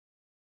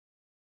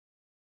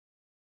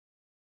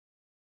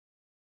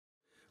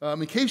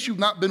In case you've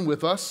not been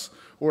with us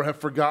or have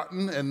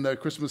forgotten and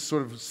Christmas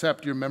sort of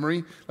sapped your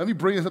memory, let me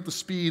bring us up to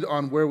speed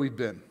on where we've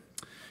been.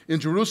 In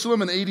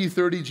Jerusalem in AD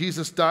 30,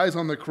 Jesus dies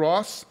on the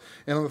cross,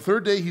 and on the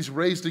third day he's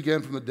raised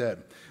again from the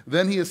dead.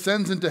 Then he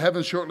ascends into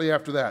heaven shortly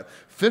after that.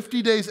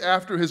 50 days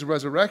after his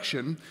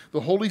resurrection,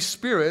 the Holy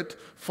Spirit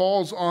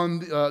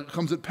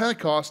comes at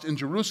Pentecost in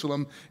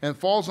Jerusalem and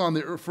falls on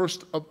the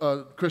first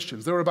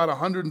Christians. There were about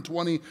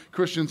 120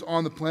 Christians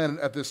on the planet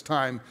at this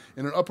time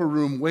in an upper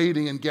room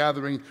waiting and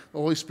gathering. The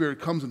Holy Spirit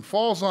comes and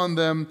falls on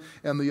them,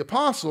 and the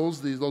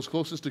apostles, those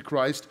closest to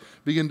Christ,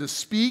 begin to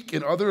speak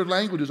in other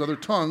languages, other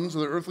tongues,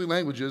 other earthly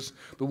languages,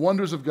 the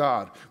wonders of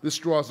God. This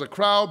draws the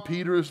crowd.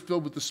 Peter is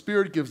filled with the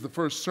Spirit, gives the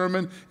first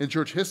sermon in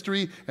church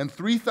history, and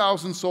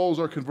 3,000 souls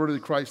are converted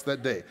to Christ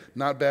that day.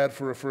 Not bad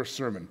for a first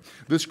sermon.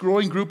 This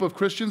growing group of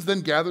Christians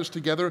then gathers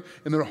together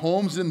in their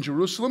homes in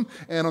Jerusalem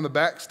and on the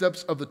back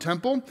steps of the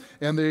temple,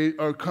 and they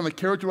are kind of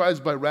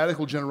characterized by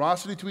radical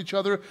generosity to each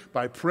other,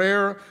 by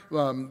prayer,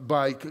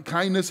 by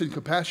kindness and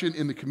compassion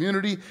in the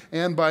community,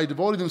 and by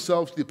devoting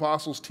themselves to the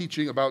apostles'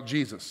 teaching about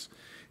Jesus.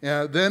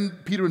 Then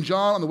Peter and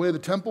John, on the way to the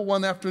temple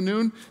one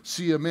afternoon,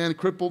 see a man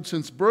crippled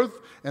since birth,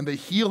 and they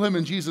heal him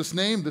in Jesus'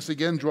 name. This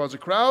again draws a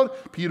crowd.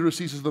 Peter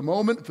seizes the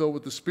moment, filled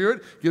with the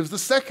Spirit, gives the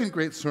second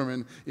great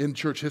sermon in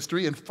church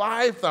history, and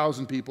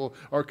 5,000 people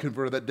are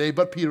converted that day.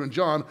 But Peter and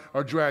John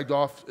are dragged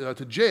off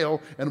to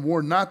jail and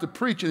warned not to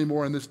preach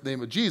anymore in this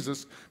name of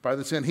Jesus by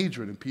the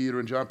Sanhedrin. And Peter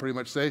and John pretty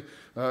much say,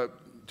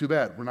 too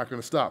bad, we're not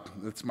going to stop.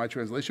 That's my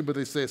translation, but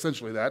they say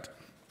essentially that.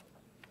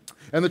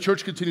 And the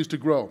church continues to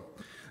grow.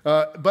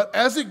 But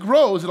as it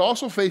grows, it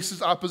also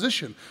faces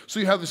opposition. So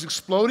you have this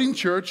exploding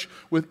church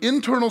with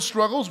internal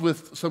struggles,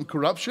 with some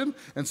corruption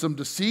and some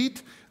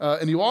deceit,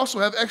 and you also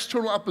have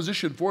external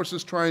opposition,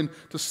 forces trying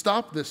to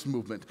stop this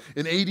movement.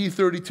 In AD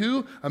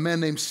 32, a man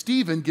named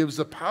Stephen gives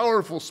a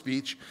powerful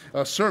speech,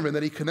 a sermon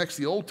that he connects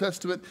the Old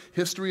Testament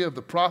history of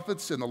the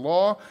prophets and the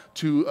law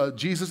to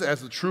Jesus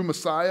as the true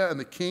Messiah and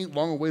the king,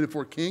 long awaited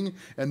for king,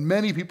 and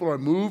many people are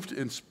moved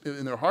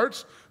in their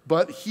hearts.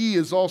 But he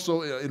is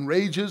also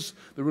enrages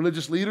the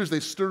religious leaders. They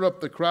stir up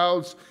the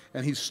crowds,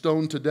 and he's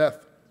stoned to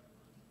death.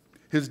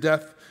 His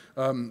death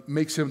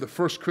makes him the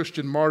first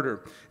Christian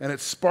martyr, and it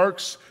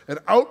sparks an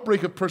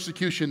outbreak of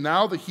persecution.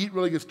 Now the heat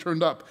really gets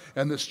turned up,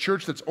 and this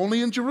church that's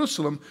only in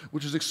Jerusalem,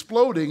 which is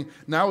exploding,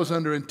 now is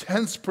under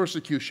intense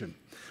persecution.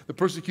 The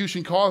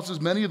persecution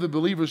causes many of the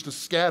believers to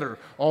scatter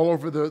all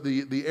over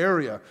the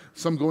area,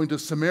 some going to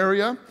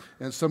Samaria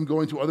and some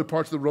going to other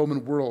parts of the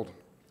Roman world.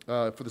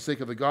 For the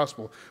sake of the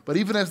gospel. But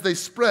even as they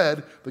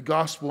spread, the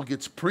gospel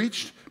gets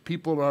preached,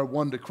 people are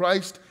won to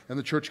Christ, and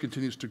the church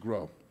continues to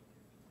grow.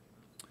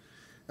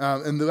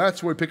 And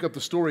that's where we pick up the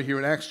story here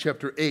in Acts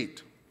chapter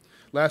 8.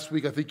 Last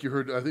week, I think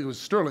it was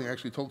Sterling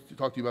actually talked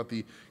to you about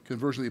the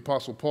conversion of the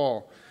Apostle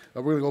Paul.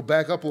 We're going to go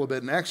back up a little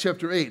bit. In Acts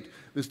chapter 8,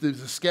 the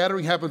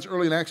scattering happens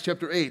early in Acts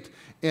chapter 8.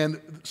 And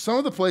some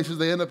of the places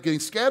they end up getting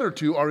scattered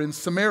to are in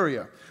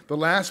Samaria, the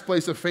last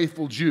place a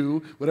faithful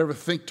Jew would ever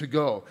think to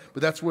go.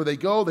 But that's where they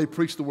go. They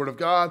preach the word of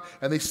God,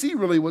 and they see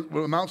really what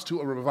amounts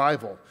to a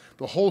revival.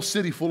 The whole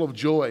city full of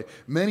joy.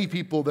 Many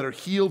people that are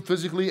healed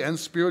physically and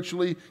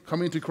spiritually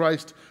coming to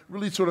Christ.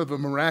 Really sort of a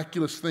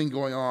miraculous thing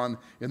going on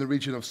in the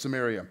region of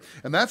Samaria.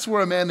 And that's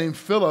where a man named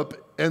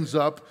Philip ends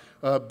up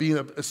being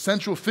a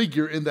central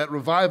figure in that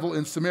revival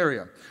in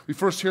Samaria. We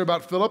first hear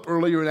about Philip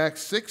earlier in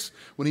Acts 6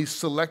 when he's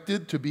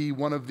selected to be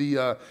one of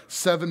the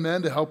 7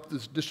 men to help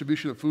this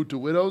distribution of food to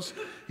widows.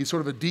 He's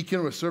sort of a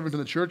deacon or a servant in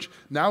the church.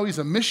 Now he's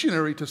a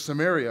missionary to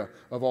Samaria,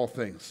 of all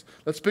things.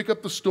 Let's pick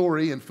up the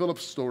story in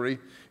Philip's story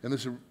in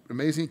this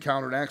amazing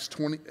encounter in Acts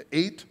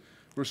 28,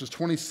 verses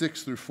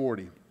 26 through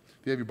 40. If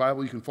you have your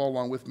Bible, you can follow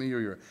along with me, or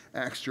your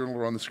Acts journal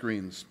or on the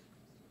screens.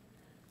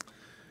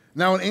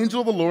 Now an angel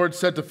of the Lord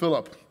said to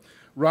Philip,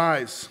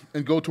 "Rise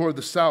and go toward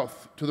the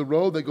south, to the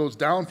road that goes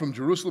down from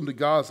Jerusalem to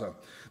Gaza.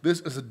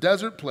 This is a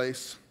desert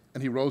place."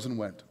 And he rose and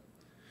went.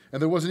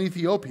 And there was an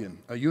Ethiopian,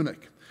 a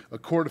eunuch, a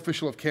court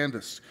official of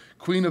Candace,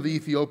 queen of the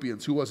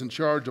Ethiopians, who was in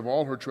charge of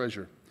all her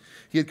treasure.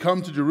 He had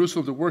come to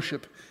Jerusalem to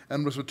worship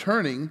and was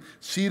returning,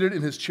 seated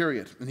in his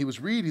chariot. And he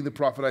was reading the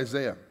prophet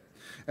Isaiah.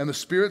 And the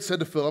Spirit said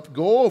to Philip,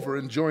 "Go over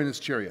and join his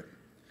chariot."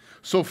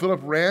 So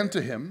Philip ran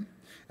to him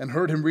and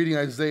heard him reading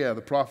Isaiah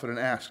the prophet and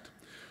asked,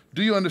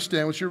 "Do you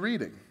understand what you're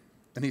reading?"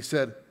 And he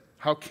said,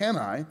 "How can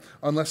I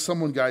unless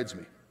someone guides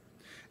me?"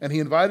 And he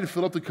invited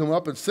Philip to come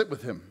up and sit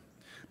with him.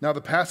 Now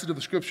the passage of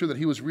the scripture that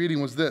he was reading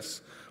was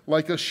this: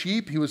 "Like a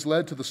sheep he was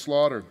led to the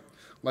slaughter.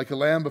 Like a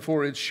lamb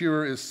before its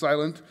shearer is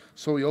silent,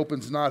 so he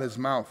opens not his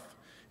mouth.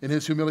 In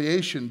his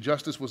humiliation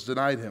justice was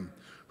denied him.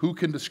 Who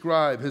can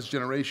describe his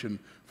generation?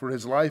 For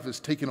his life is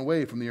taken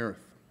away from the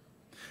earth."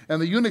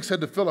 And the eunuch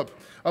said to Philip,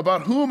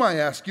 "About whom, I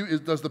ask you,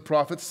 does the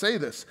prophet say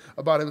this?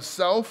 About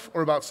himself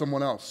or about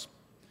someone else?"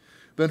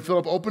 Then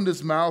Philip opened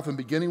his mouth, and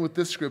beginning with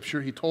this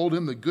scripture, he told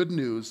him the good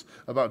news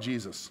about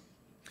Jesus.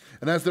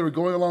 And as they were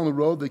going along the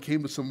road, they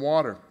came to some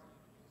water.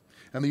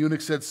 And the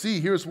eunuch said, "See,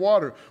 here's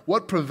water.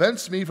 What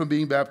prevents me from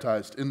being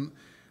baptized?" And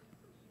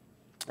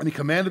he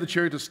commanded the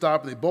chariot to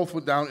stop, and they both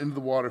went down into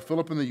the water,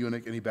 Philip and the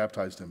eunuch, and he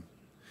baptized him.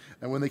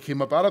 And when they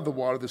came up out of the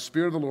water, the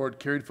Spirit of the Lord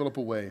carried Philip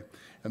away,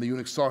 and the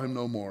eunuch saw him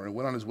no more, and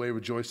went on his way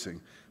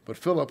rejoicing. But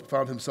Philip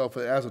found himself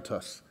at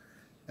Azotus,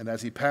 and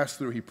as he passed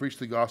through, he preached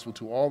the gospel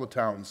to all the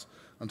towns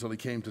until he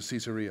came to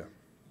Caesarea.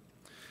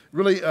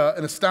 Really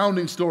an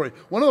astounding story.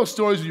 One of those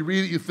stories when you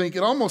read it, you think,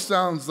 it almost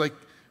sounds like,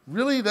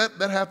 really, that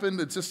happened?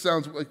 It just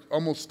sounds like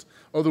almost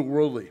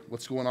otherworldly,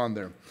 what's going on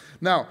there.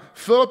 Now,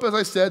 Philip, as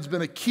I said, has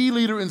been a key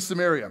leader in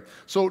Samaria.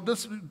 So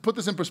let's put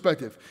this in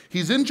perspective.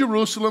 He's in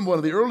Jerusalem, one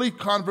of the early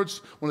converts,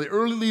 one of the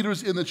early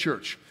leaders in the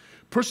church.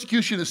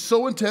 Persecution is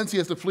so intense, he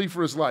has to flee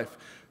for his life.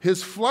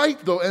 His flight,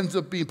 though, ends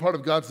up being part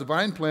of God's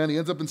divine plan. He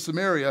ends up in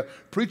Samaria,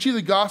 preaching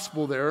the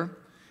gospel there,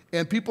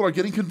 and people are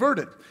getting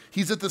converted.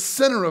 He's at the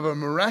center of a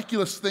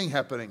miraculous thing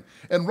happening.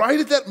 And right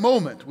at that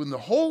moment, when the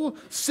whole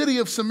city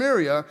of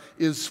Samaria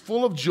is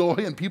full of joy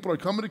and people are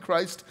coming to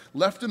Christ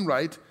left and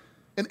right,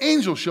 an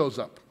angel shows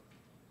up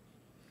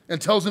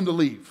and tells him to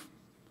leave.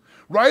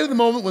 Right at the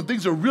moment when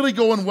things are really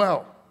going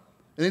well,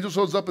 an angel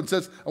shows up and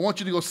says, I want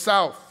you to go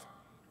south.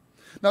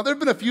 Now, there have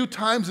been a few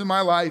times in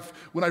my life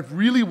when I've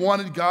really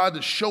wanted God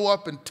to show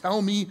up and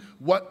tell me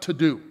what to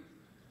do.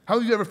 How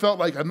have you ever felt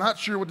like, I'm not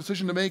sure what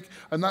decision to make,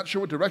 I'm not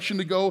sure what direction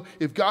to go?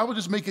 If God would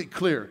just make it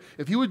clear,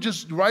 if he would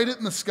just write it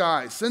in the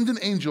sky, send an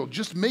angel,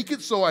 just make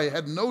it so I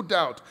had no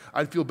doubt,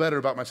 I'd feel better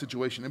about my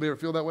situation. Anybody ever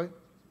feel that way?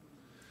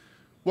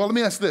 Well, let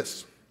me ask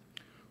this.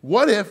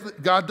 What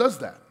if God does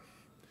that?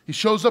 He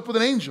shows up with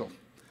an angel,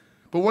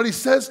 but what he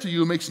says to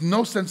you makes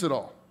no sense at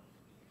all.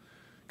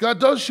 God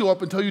does show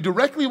up and tell you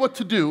directly what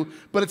to do,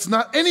 but it's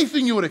not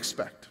anything you would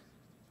expect.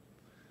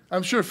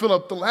 I'm sure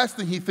Philip, the last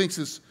thing he thinks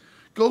is,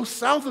 go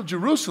south of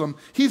Jerusalem.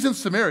 He's in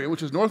Samaria,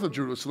 which is north of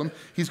Jerusalem.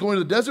 He's going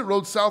to the desert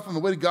road south on the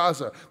way to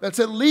Gaza. That's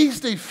at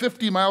least a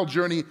 50-mile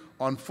journey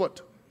on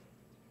foot.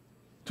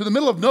 To the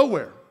middle of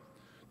nowhere.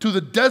 To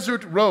the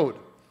desert road.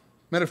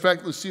 Matter of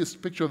fact, let's see a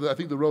picture of, I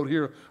think, the road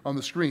here on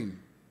the screen.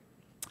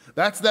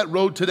 That's that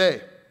road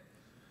today.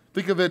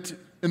 Think of it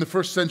in the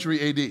 1st century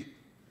A.D.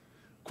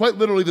 Quite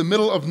literally the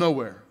middle of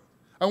nowhere.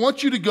 I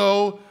want you to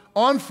go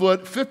on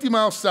foot 50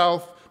 miles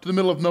south to the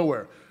middle of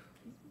nowhere.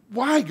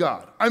 Why,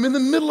 God? I'm in the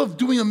middle of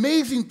doing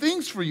amazing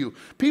things for you.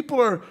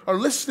 People are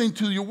listening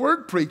to your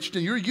word preached,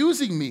 and you're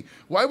using me.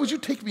 Why would you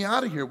take me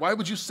out of here? Why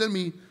would you send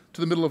me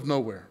to the middle of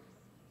nowhere?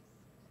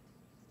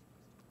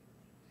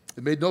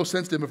 It made no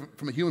sense to him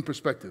from a human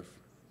perspective.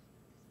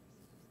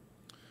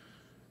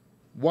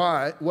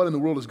 Why? What in the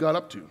world is God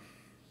up to?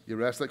 You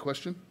ever asked that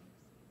question?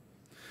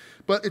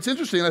 But it's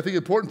interesting, and I think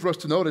important for us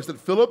to notice that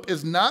Philip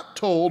is not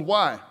told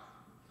why.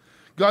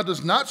 God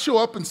does not show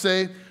up and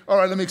say, all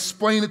right, let me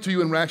explain it to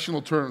you in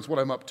rational terms, what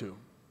I'm up to.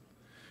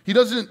 He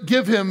doesn't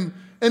give him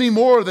any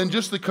more than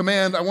just the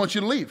command, I want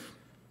you to leave.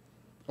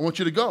 I want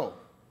you to go.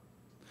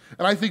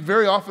 And I think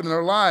very often in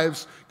our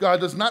lives, God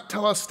does not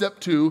tell us step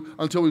 2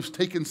 until we've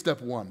taken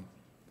step 1.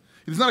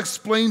 He does not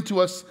explain to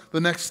us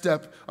the next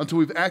step until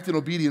we've acted in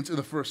obedience in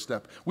the first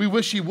step. We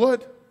wish he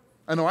would.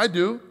 I know I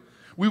do.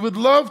 We would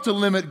love to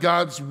limit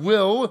God's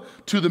will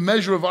to the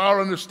measure of our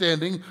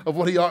understanding of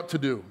what he ought to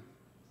do.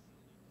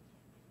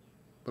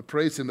 But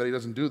praise him that he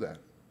doesn't do that.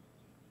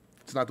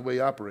 It's not the way he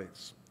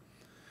operates.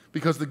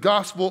 Because the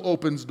gospel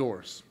opens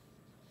doors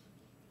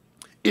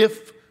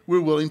if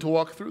we're willing to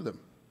walk through them.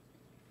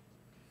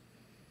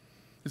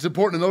 It's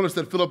important to notice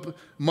that Philip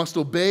must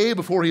obey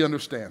before he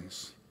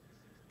understands.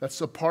 That's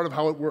a part of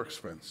how it works,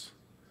 friends.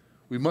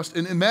 We must,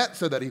 and Matt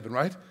said that even,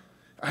 right?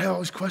 I have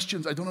always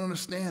questions, I don't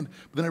understand.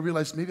 But then I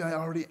realized maybe I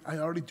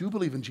already do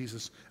believe in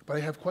Jesus, but I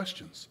have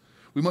questions.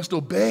 We must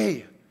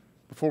obey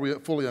before we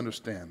fully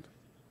understand.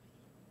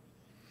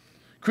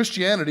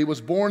 Christianity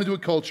was born into a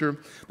culture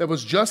that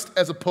was just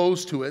as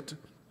opposed to it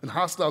and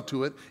hostile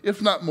to it,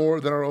 if not more,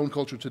 than our own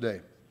culture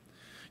today.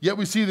 Yet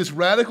we see this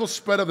radical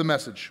spread of the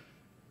message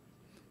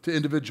to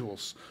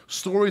individuals,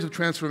 stories of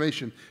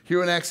transformation.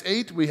 Here in Acts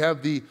 8, we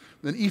have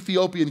an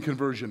Ethiopian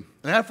conversion,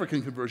 an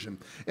African conversion.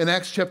 In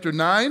Acts chapter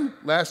 9,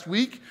 last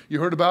week, you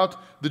heard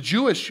about the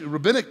Jewish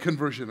rabbinic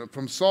conversion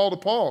from Saul to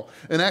Paul.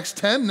 In Acts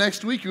 10,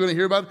 next week, you're going to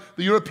hear about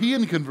the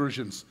European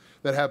conversions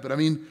that happened. I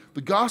mean,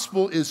 the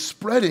gospel is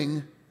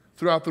spreading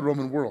throughout the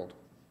Roman world.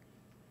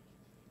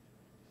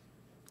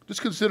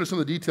 Just consider some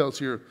of the details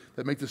here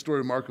that make this story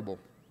remarkable.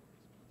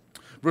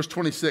 Verse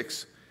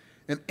 26,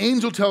 an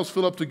angel tells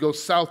Philip to go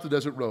south the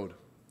desert road.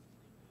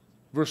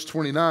 Verse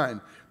 29,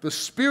 the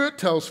Spirit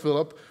tells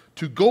Philip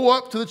to go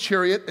up to the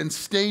chariot and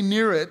stay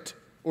near it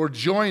or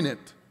join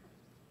it.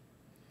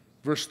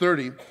 Verse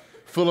 30,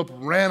 Philip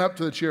ran up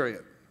to the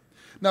chariot.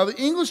 Now, the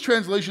English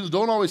translations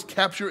don't always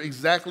capture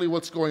exactly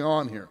what's going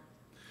on here.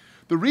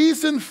 The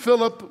reason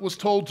Philip was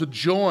told to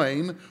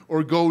join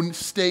or go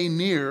stay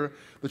near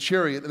the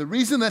chariot, and the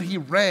reason that he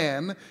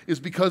ran is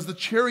because the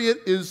chariot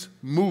is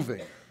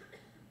moving.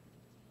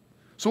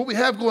 So what we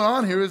have going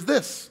on here is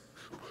this.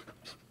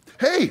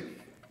 Hey,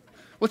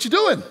 what you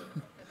doing?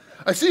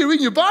 I see you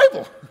reading your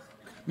Bible.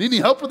 Need any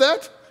help with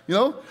that? You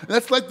know,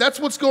 that's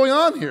what's going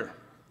on here.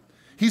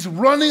 He's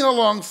running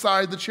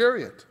alongside the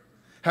chariot,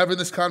 having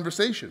this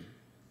conversation.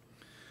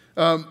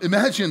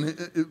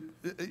 Imagine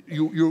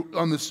you're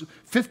on this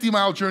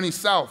 50-mile journey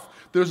south.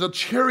 There's a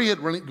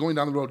chariot going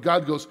down the road.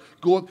 God goes,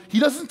 go up. He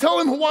doesn't tell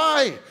him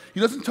why. He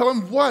doesn't tell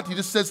him what. He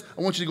just says,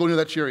 I want you to go near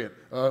that chariot.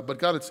 But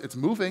God, it's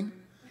moving.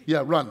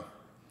 Yeah, run.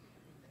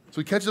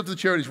 So he catches up to the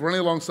chariot. He's running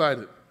alongside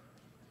it.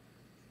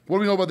 What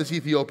do we know about this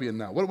Ethiopian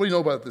now? What do we know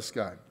about this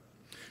guy?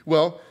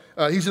 Well,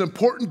 he's an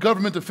important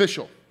government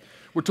official.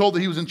 We're told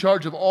that he was in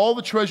charge of all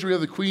the treasury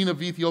of the Queen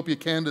of Ethiopia,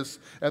 Candace,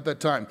 at that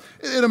time.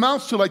 It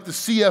amounts to like the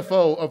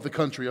CFO of the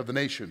country, of the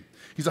nation.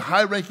 He's a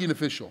high-ranking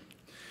official.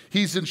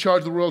 He's in charge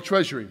of the royal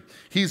treasury.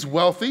 He's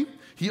wealthy.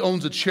 He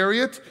owns a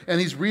chariot, and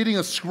he's reading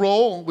a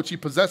scroll, which he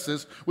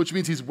possesses, which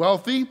means he's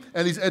wealthy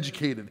and he's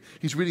educated.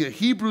 He's reading a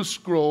Hebrew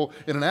scroll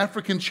in an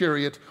African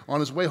chariot on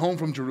his way home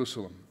from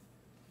Jerusalem.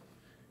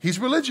 He's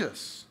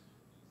religious.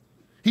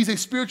 He's a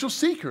spiritual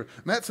seeker.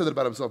 Matt said that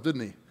about himself,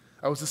 didn't he?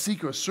 I was a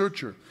seeker, a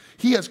searcher.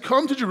 He has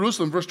come to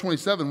Jerusalem, verse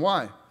 27.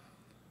 Why?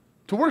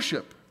 To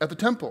worship at the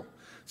temple,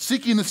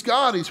 seeking this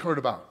God he's heard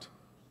about.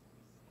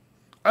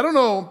 I don't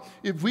know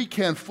if we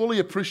can fully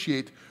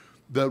appreciate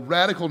the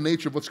radical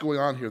nature of what's going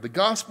on here. The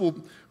gospel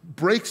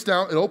breaks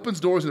down, it opens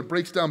doors and it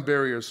breaks down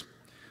barriers.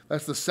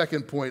 That's the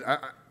second point.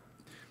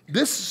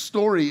 This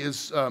story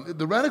is,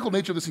 the radical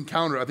nature of this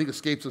encounter, I think,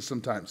 escapes us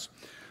sometimes.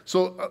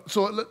 So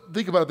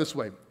think about it this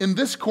way. In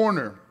this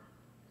corner,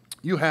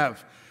 you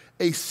have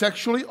a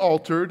sexually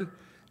altered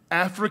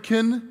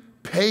African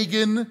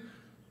pagan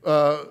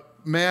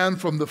man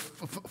from the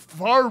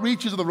far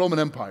reaches of the Roman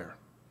Empire.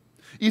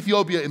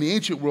 Ethiopia in the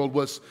ancient world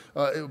was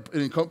it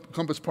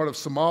encompassed part of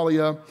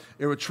Somalia,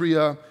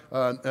 Eritrea,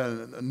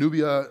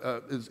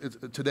 Nubia.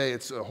 Today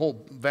it's a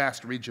whole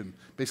vast region,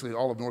 basically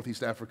all of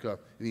Northeast Africa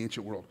in the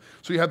ancient world.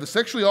 So you have the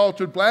sexually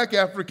altered black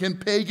African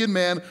pagan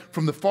man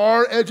from the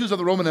far edges of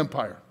the Roman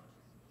Empire.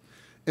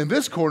 In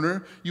this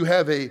corner, you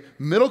have a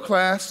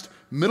middle-class,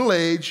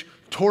 middle-aged,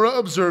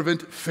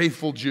 Torah-observant,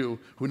 faithful Jew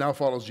who now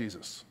follows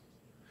Jesus.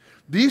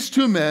 These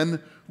two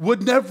men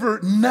would never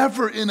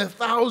in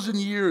 1,000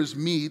 years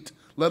meet,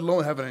 let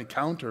alone have an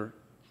encounter,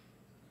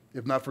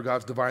 if not for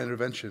God's divine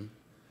intervention,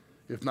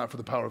 if not for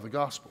the power of the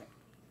gospel.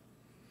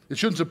 It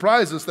shouldn't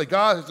surprise us that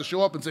God has to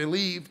show up and say,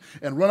 leave,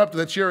 and run up to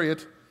that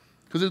chariot,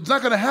 because it's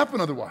not going to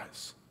happen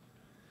otherwise.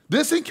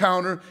 This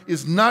encounter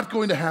is not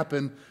going to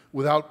happen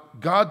without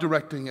God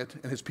directing it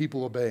and his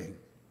people obeying.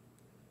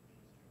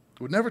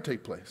 It would never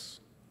take place.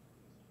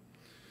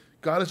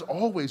 God is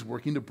always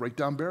working to break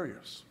down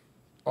barriers.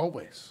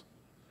 Always.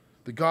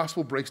 The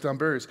gospel breaks down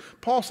barriers.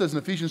 Paul says in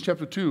Ephesians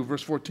chapter 2,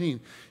 verse 14,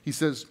 he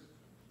says,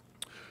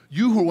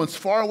 you who were once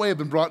far away have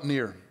been brought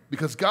near,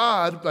 because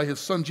God, by his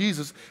son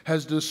Jesus,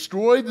 has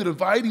destroyed the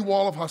dividing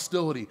wall of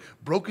hostility,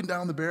 broken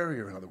down the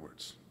barrier, in other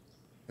words,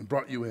 and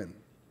brought you in.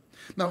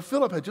 Now,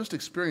 Philip had just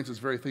experienced this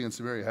very thing in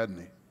Samaria, hadn't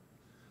he?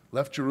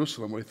 Left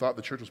Jerusalem, where he thought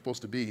the church was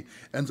supposed to be,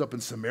 ends up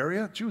in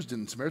Samaria.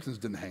 Samaritans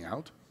didn't hang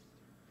out.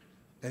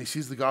 And he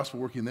sees the gospel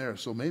working there.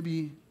 So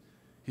maybe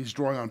he's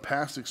drawing on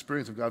past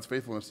experience of God's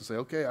faithfulness to say,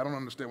 okay, I don't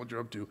understand what you're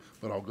up to,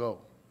 but I'll go.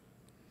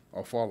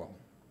 I'll follow.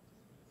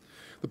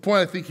 The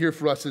point I think here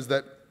for us is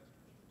that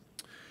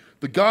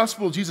the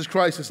gospel of Jesus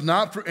Christ is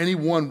not for any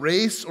one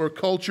race or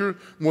culture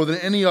more than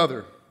any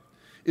other.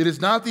 It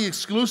is not the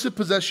exclusive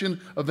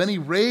possession of any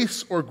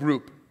race or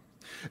group.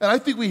 And I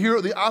think we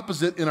hear the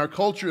opposite in our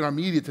culture, in our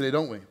media today,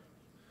 don't we?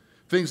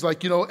 Things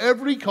like,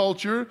 every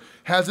culture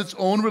has its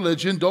own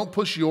religion. Don't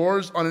push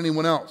yours on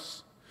anyone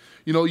else.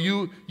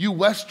 You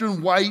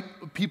Western white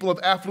people of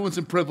affluence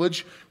and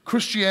privilege,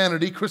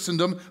 Christianity,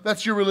 Christendom,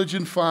 that's your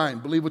religion, fine.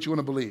 Believe what you want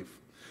to believe.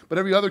 But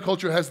every other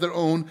culture has their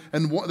own,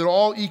 and they're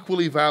all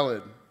equally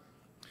valid.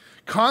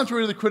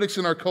 Contrary to the critics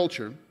in our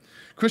culture,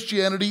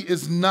 Christianity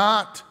is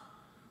not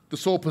the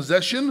sole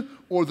possession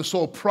or the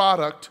sole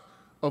product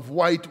of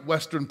white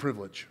Western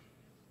privilege.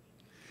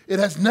 It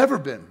has never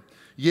been.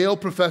 Yale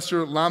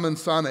professor Laman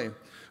Sanneh,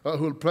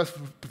 who is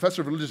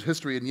professor of religious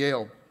history in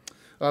Yale,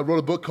 wrote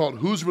a book called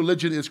Whose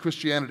Religion is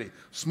Christianity?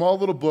 Small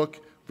little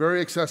book,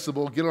 very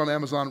accessible, get it on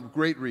Amazon,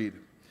 great read.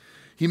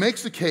 He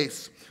makes the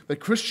case that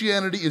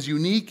Christianity is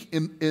unique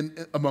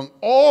among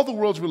all the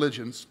world's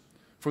religions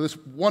for this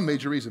one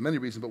major reason, many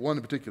reasons, but one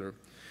in particular.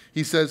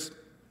 He says,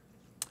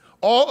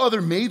 all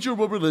other major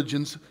world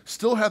religions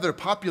still have their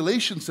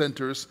population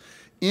centers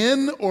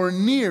in or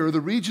near the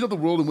region of the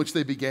world in which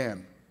they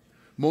began.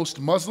 Most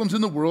Muslims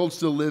in the world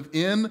still live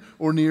in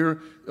or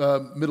near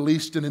Middle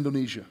East and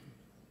Indonesia.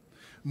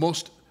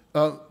 Most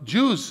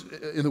Jews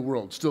in the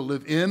world still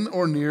live in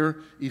or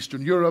near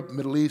Eastern Europe,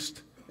 Middle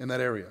East, in that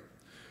area.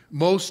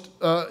 Most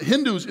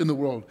Hindus in the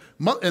world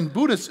and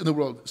Buddhists in the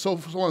world, so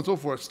on and so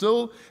forth,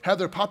 still have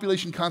their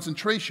population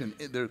concentration,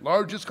 their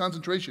largest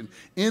concentration,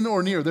 in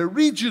or near. They're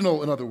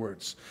regional, in other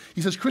words.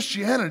 He says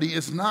Christianity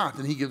is not,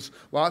 and he gives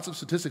lots of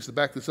statistics to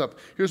back this up.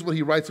 Here's what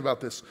he writes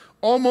about this.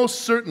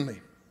 Almost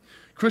certainly,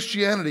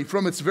 Christianity,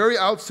 from its very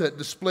outset,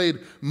 displayed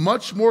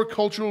much more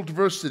cultural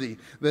diversity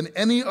than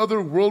any other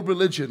world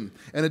religion,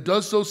 and it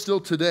does so still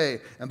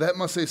today, and that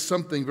must say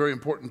something very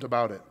important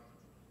about it.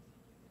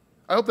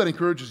 I hope that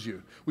encourages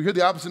you. We hear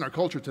the opposite in our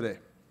culture today,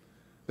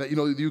 That,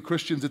 you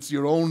Christians, it's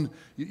your own,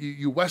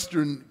 you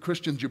Western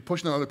Christians, you're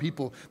pushing on other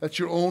people. That's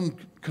your own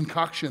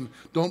concoction.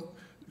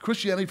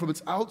 Christianity from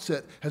its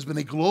outset has been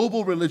a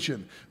global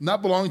religion,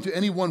 not belonging to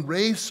any one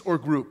race or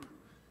group.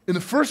 In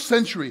the first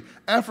century,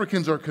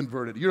 Africans are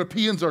converted,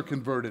 Europeans are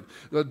converted,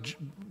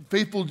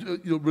 faithful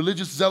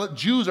religious zealot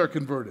Jews are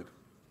converted.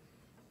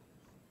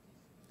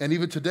 And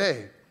even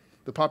today,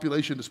 the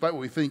population, despite what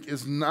we think,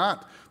 is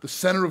not, the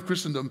center of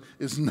Christendom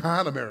is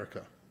not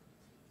America.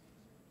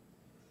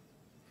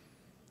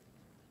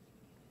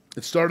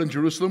 It started in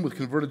Jerusalem with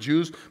converted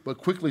Jews, but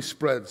quickly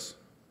spreads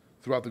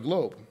throughout the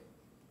globe.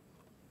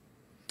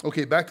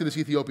 Okay, back to this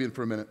Ethiopian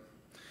for a minute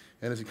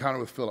and his encounter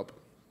with Philip.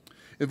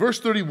 In verse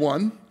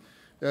 31,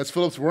 as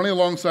Philip's running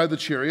alongside the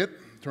chariot,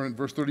 turn to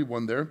verse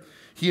 31 there,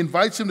 he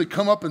invites him to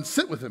come up and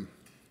sit with him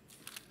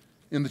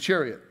in the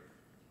chariot.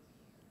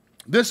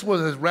 This was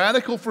as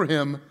radical for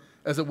him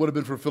as it would have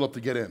been for Philip to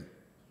get in.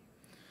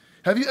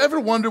 Have you ever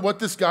wondered what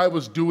this guy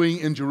was doing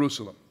in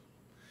Jerusalem?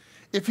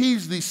 If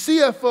he's the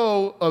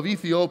CFO of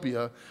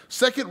Ethiopia,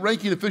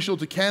 second-ranking official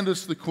to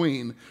Candace the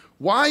Queen,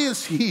 why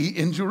is he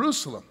in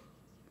Jerusalem?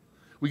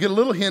 We get a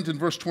little hint in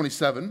verse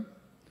 27.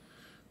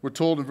 We're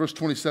told in verse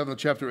 27 of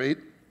chapter 8.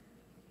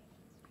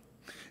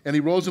 And he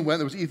rose and went.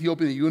 There was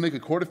Ethiopian, a eunuch, a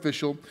court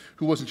official,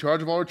 who was in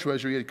charge of all her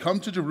treasury. He had come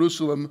to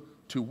Jerusalem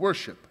to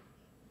worship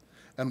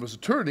and was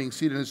returning,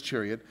 seated in his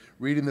chariot,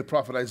 reading the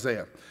prophet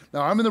Isaiah.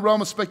 Now, I'm in the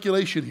realm of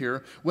speculation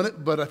here,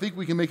 but I think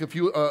we can make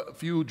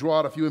draw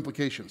out a few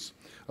implications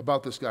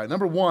about this guy.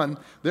 Number one,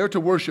 there to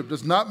worship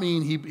does not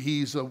mean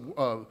he's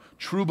a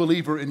true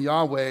believer in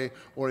Yahweh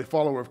or a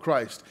follower of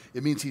Christ.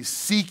 It means he's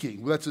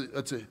seeking.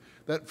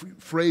 That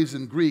phrase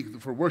in Greek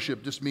for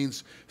worship just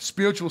means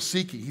spiritual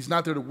seeking. He's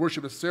not there to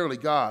worship necessarily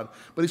God,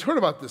 but he's heard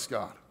about this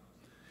God.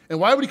 And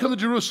why would he come to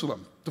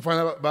Jerusalem to find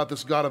out about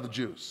this God of the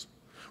Jews?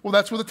 Well,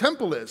 that's where the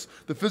temple is,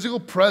 the physical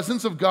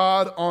presence of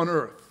God on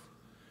earth.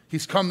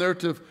 He's come there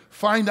to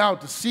find out,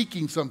 to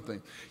seeking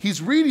something.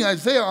 He's reading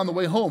Isaiah on the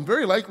way home.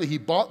 Very likely he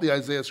bought the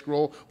Isaiah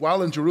scroll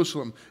while in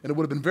Jerusalem, and it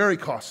would have been very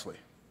costly.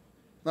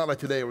 Not like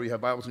today where you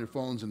have Bibles in your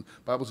phones and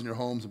Bibles in your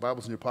homes and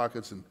Bibles in your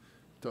pockets. And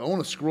to own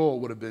a scroll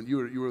would have been,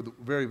 you were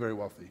very, very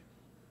wealthy.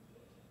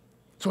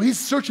 So he's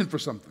searching for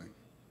something.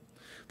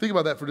 Think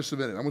about that for just a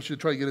minute. I want you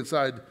to try to get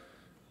inside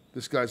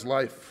this guy's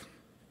life.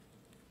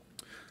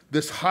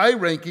 This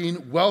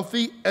high-ranking,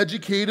 wealthy,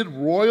 educated,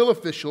 royal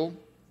official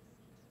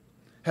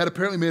had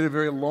apparently made a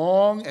very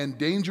long and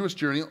dangerous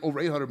journey, over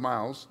 800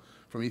 miles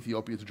from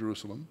Ethiopia to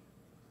Jerusalem,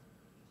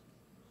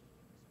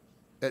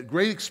 at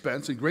great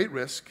expense and great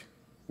risk.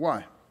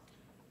 Why?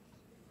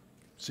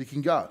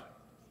 Seeking God,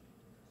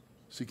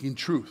 seeking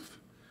truth,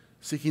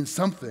 seeking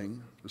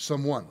something or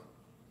someone.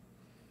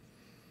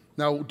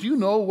 Now, do you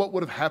know what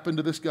would have happened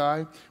to this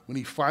guy when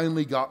he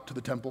finally got to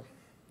the temple?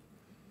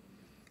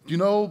 Do you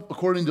know,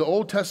 according to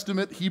Old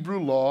Testament Hebrew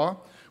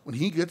law, when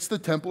he gets to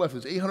the temple after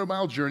his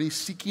 800-mile journey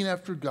seeking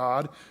after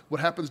God,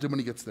 what happens to him when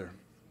he gets there?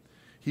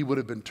 He would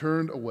have been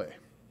turned away.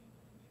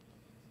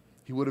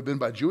 He would have been,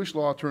 by Jewish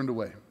law, turned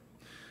away.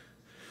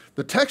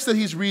 The text that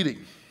he's reading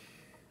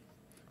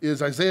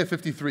is Isaiah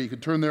 53. You can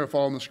turn there and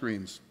follow on the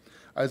screens.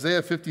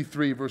 Isaiah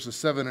 53, verses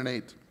 7 and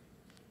 8.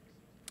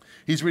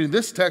 He's reading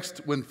this text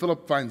when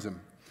Philip finds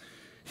him.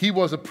 He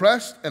was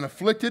oppressed and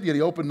afflicted, yet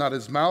he opened not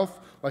his mouth.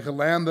 Like a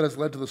lamb that is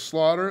led to the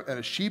slaughter, and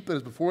a sheep that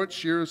is before its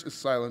shearers is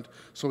silent,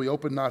 so he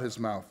opened not his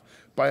mouth.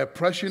 By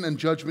oppression and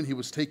judgment he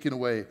was taken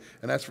away.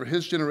 And as for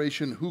his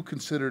generation, who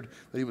considered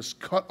that he was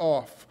cut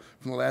off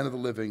from the land of the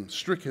living,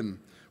 stricken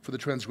for the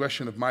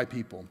transgression of my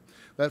people.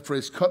 That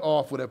phrase, cut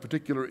off, would have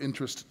particular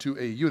interest to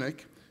a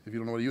eunuch. If you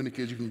don't know what a eunuch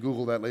is, you can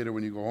Google that later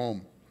when you go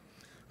home.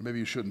 Or maybe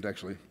you shouldn't,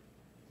 actually.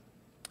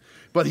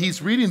 But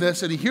he's reading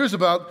this, and he hears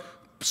about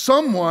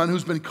someone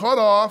who's been cut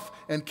off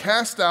and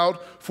cast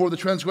out for the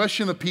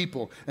transgression of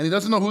people. And he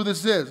doesn't know who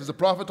this is. Is the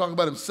prophet talking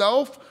about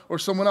himself or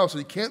someone else?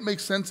 And he can't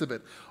make sense of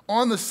it.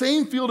 On the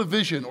same field of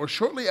vision, or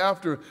shortly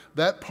after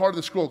that part of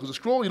the scroll, because the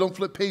scroll, you don't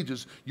flip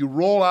pages, you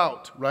roll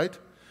out, right?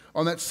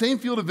 On that same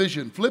field of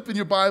vision, flip in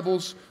your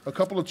Bibles a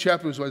couple of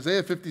chapters,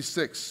 Isaiah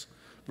 56,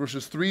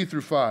 verses 3 through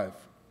 5.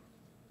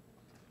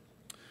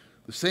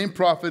 The same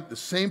prophet, the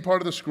same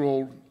part of the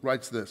scroll,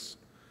 writes this: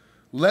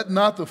 "Let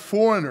not the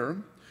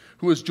foreigner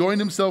who has joined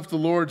himself to the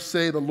Lord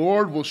say, the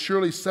Lord will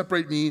surely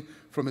separate me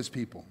from his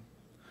people.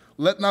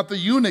 Let not the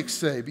eunuch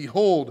say,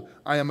 behold,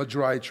 I am a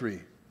dry tree.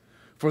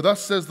 For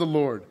thus says the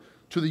Lord,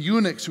 to the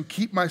eunuchs who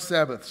keep my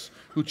Sabbaths,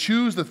 who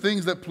choose the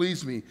things that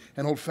please me,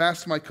 and hold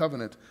fast my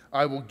covenant,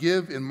 I will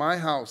give in my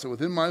house and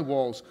within my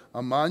walls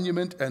a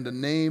monument and a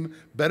name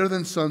better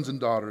than sons and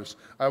daughters.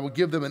 I will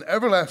give them an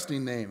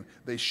everlasting name.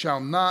 They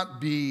shall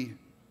not be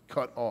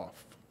cut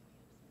off."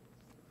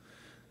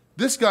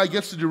 This guy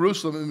gets to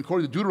Jerusalem, and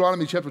according to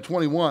Deuteronomy chapter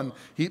 21,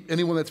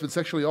 anyone that's been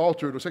sexually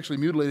altered or sexually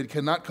mutilated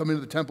cannot come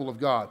into the temple of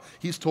God.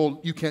 He's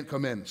told, you can't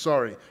come in.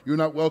 Sorry, you're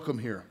not welcome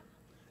here.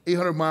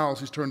 800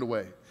 miles, he's turned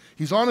away.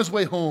 He's on his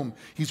way home.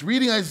 He's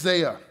reading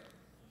Isaiah,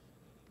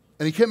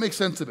 and he can't make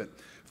sense of it.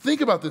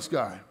 Think about this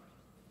guy.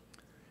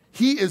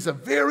 He is a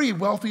very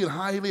wealthy and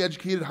highly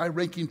educated,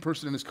 high-ranking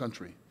person in his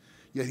country.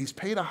 yet he's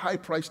paid a high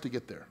price to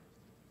get there.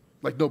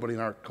 Like nobody in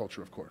our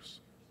culture, of course.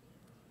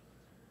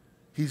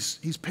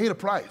 He's paid a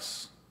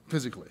price,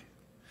 physically.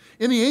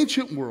 In the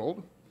ancient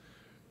world,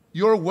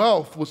 your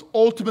wealth was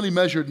ultimately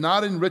measured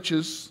not in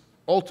riches,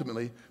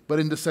 ultimately, but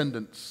in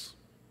descendants.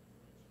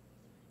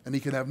 And he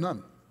can have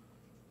none.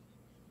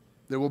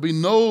 There will be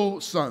no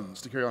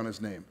sons to carry on his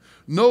name,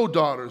 no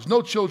daughters,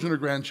 no children or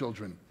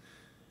grandchildren.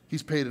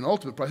 He's paid an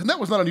ultimate price. And that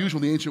was not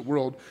unusual in the ancient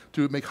world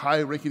to make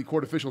high-ranking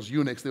court officials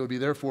eunuchs. They would be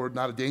therefore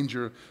not a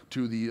danger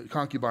to the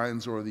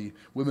concubines or the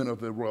women of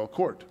the royal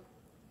court.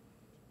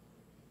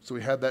 So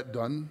he had that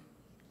done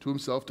to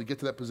himself to get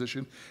to that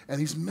position, and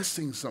he's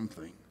missing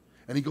something.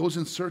 And he goes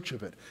in search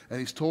of it, and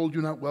he's told,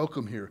 you're not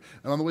welcome here.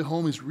 And on the way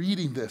home, he's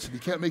reading this, and he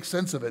can't make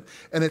sense of it.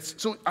 And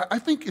so I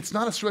think it's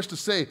not a stretch to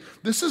say,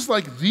 this is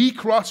like the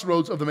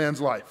crossroads of the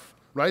man's life,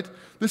 right?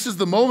 This is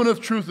the moment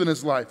of truth in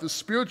his life, the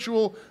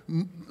spiritual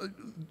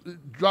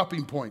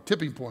dropping point,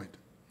 tipping point.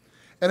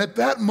 And at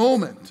that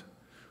moment,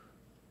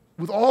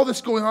 with all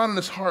this going on in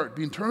his heart,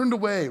 being turned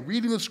away,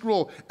 reading the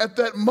scroll, at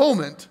that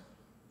moment,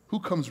 who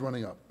comes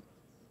running up?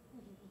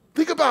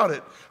 Think about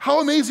it.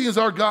 How amazing is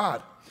our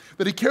God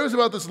that he cares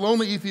about this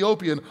lonely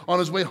Ethiopian on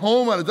his way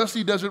home on a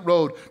dusty desert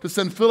road to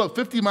send Philip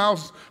 50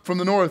 miles from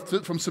the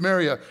north, from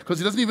Samaria, because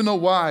he doesn't even know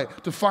why,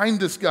 to find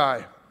this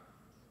guy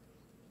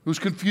who's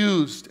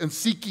confused and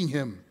seeking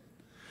him.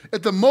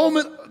 At the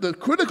moment, the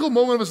critical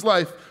moment of his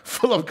life,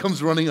 Philip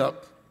comes running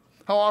up.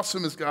 How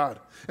awesome is God?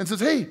 And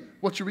says, hey,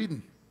 what you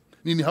reading?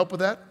 Need any help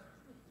with that?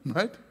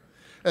 Right?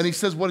 And he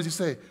says, what does he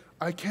say?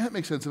 I can't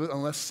make sense of it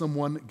unless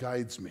someone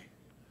guides me.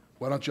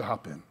 Why don't you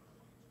hop in?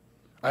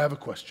 I have a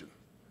question.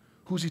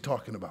 Who's he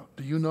talking about?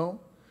 Do you know?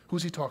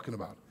 Who's he talking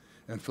about?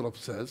 And Philip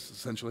says,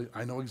 essentially,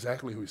 I know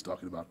exactly who he's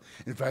talking about.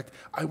 In fact,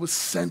 I was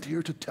sent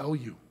here to tell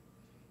you.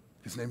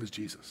 His name is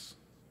Jesus.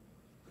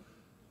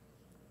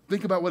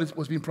 Think about what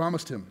was being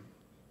promised him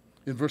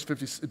in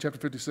chapter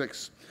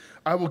 56.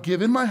 I will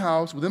give in my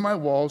house, within my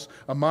walls,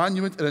 a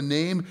monument and a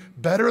name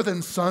better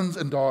than sons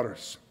and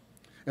daughters.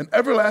 An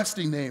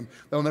everlasting name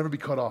that will never be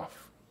cut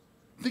off.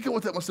 Think of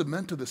what that must have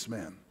meant to this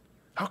man.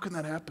 How can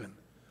that happen?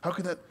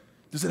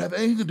 Does it have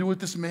anything to do with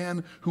this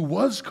man who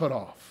was cut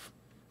off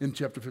in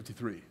chapter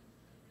 53?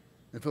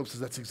 And Philip says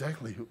that's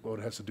exactly what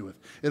it has to do with.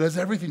 It has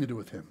everything to do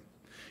with him.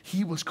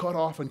 He was cut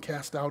off and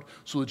cast out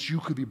so that you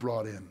could be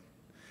brought in.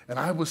 And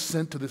I was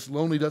sent to this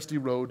lonely, dusty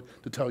road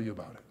to tell you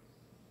about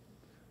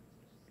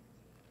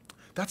it.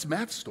 That's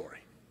Matt's story.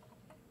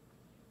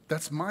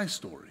 That's my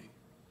story.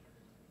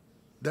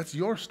 That's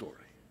your story.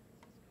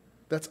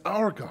 That's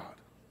our God.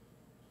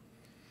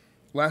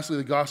 Lastly,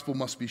 the gospel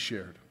must be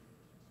shared.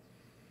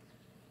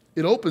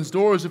 It opens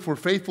doors if we're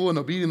faithful and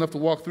obedient enough to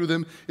walk through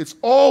them. It's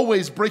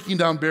always breaking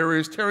down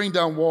barriers, tearing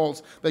down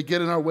walls that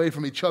get in our way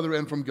from each other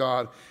and from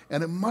God.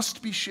 And it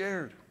must be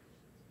shared.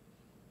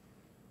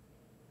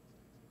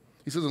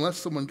 He says, unless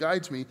someone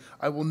guides me,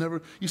 I will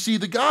never. You see,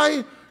 the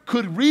guy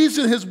could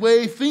reason his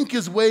way, think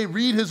his way,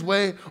 read his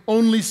way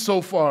only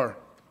so far.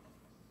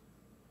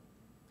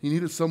 He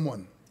needed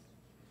someone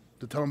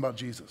to tell him about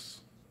Jesus.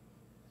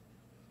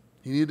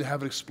 He needed to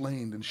have it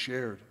explained and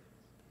shared.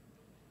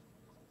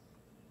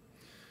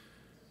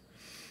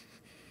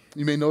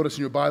 You may notice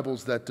in your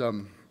Bibles that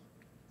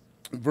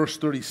verse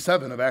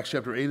 37 of Acts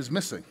chapter 8 is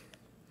missing.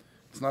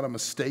 It's not a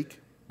mistake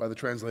by the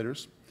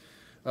translators.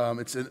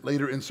 It's a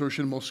later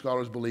insertion, most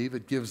scholars believe.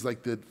 It gives,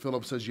 like that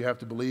Philip says you have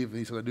to believe, and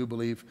he said, I do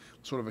believe,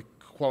 sort of a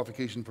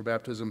qualification for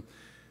baptism.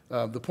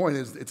 The point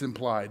is, it's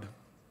implied.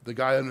 The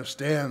guy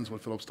understands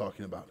what Philip's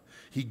talking about.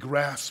 He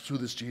grasps who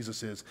this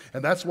Jesus is.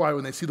 And that's why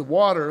when they see the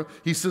water,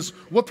 he says,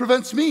 what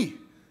prevents me?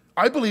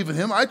 I believe in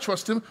him. I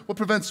trust him. What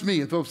prevents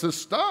me? And Philip says,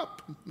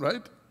 stop,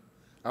 right?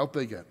 Out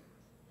they get.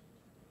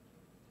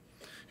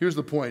 Here's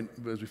the point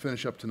as we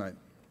finish up tonight.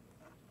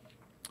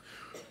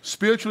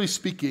 Spiritually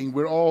speaking,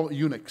 we're all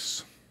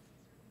eunuchs.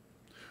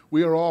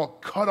 We are all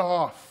cut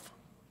off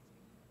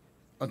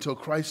until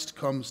Christ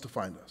comes to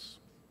find us.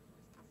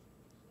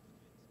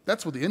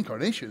 That's what the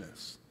incarnation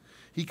is.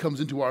 He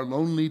comes into our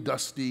lonely,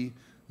 dusty,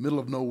 middle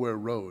of nowhere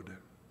road,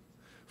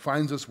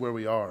 finds us where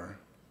we are,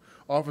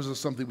 offers us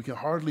something we can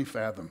hardly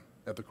fathom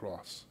at the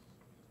cross.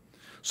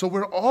 So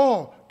we're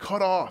all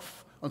cut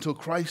off until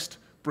Christ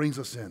brings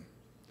us in.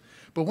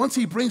 But once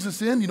he brings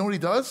us in, you know what he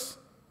does?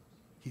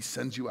 He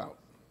sends you out.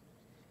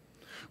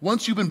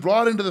 Once you've been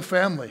brought into the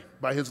family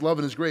by his love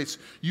and his grace,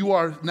 you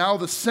are now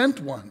the sent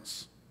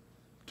ones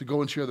to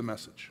go and share the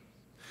message.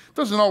 It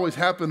doesn't always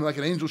happen like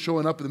an angel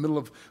showing up in the middle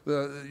of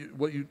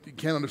what you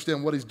can't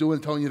understand what he's doing,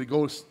 telling you to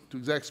go to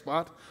exact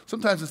spot.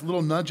 Sometimes it's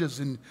little nudges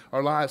in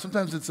our lives.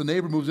 Sometimes it's a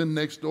neighbor moves in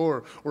next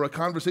door, or a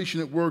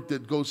conversation at work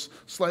that goes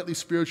slightly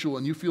spiritual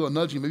and you feel a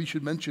nudging. Maybe you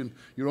should mention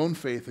your own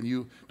faith and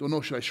you don't know,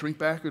 should I shrink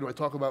back or do I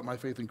talk about my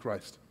faith in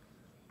Christ?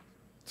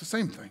 It's the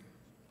same thing.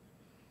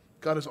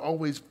 God is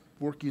always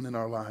working in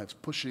our lives,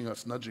 pushing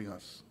us, nudging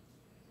us,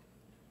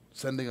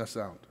 sending us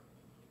out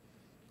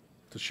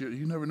to share.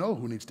 You never know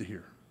who needs to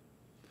hear.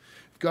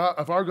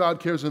 If our God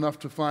cares enough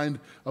to find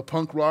a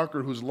punk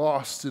rocker who's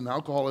lost in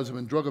alcoholism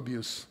and drug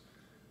abuse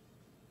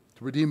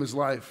to redeem his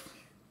life,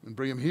 and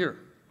bring him here.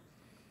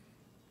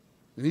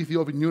 An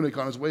Ethiopian eunuch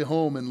on his way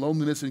home in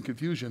loneliness and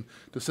confusion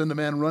to send a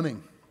man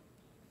running.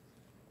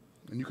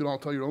 And you can all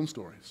tell your own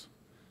stories.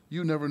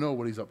 You never know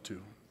what he's up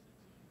to.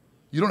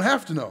 You don't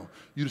have to know.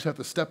 You just have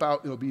to step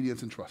out in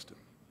obedience and trust him.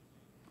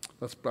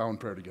 Let's bow in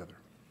prayer together.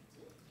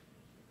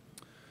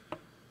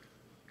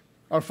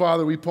 Our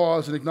Father, we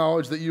pause and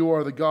acknowledge that you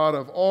are the God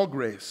of all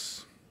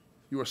grace.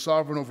 You are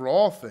sovereign over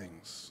all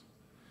things.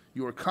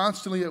 You are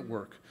constantly at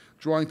work,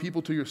 drawing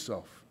people to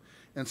yourself.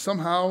 And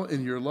somehow,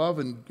 in your love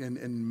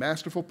and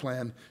masterful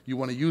plan, you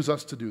want to use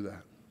us to do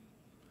that.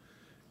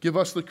 Give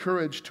us the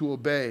courage to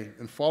obey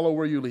and follow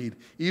where you lead,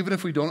 even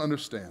if we don't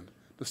understand,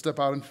 to step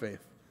out in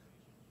faith.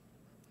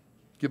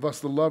 Give us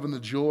the love and the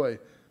joy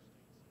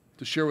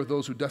to share with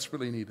those who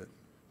desperately need it.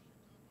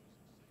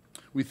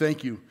 We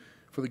thank you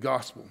for the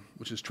gospel,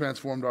 which has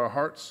transformed our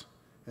hearts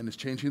and is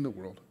changing the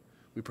world.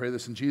 We pray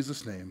this in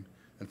Jesus' name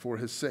and for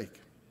his sake.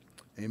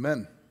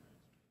 Amen.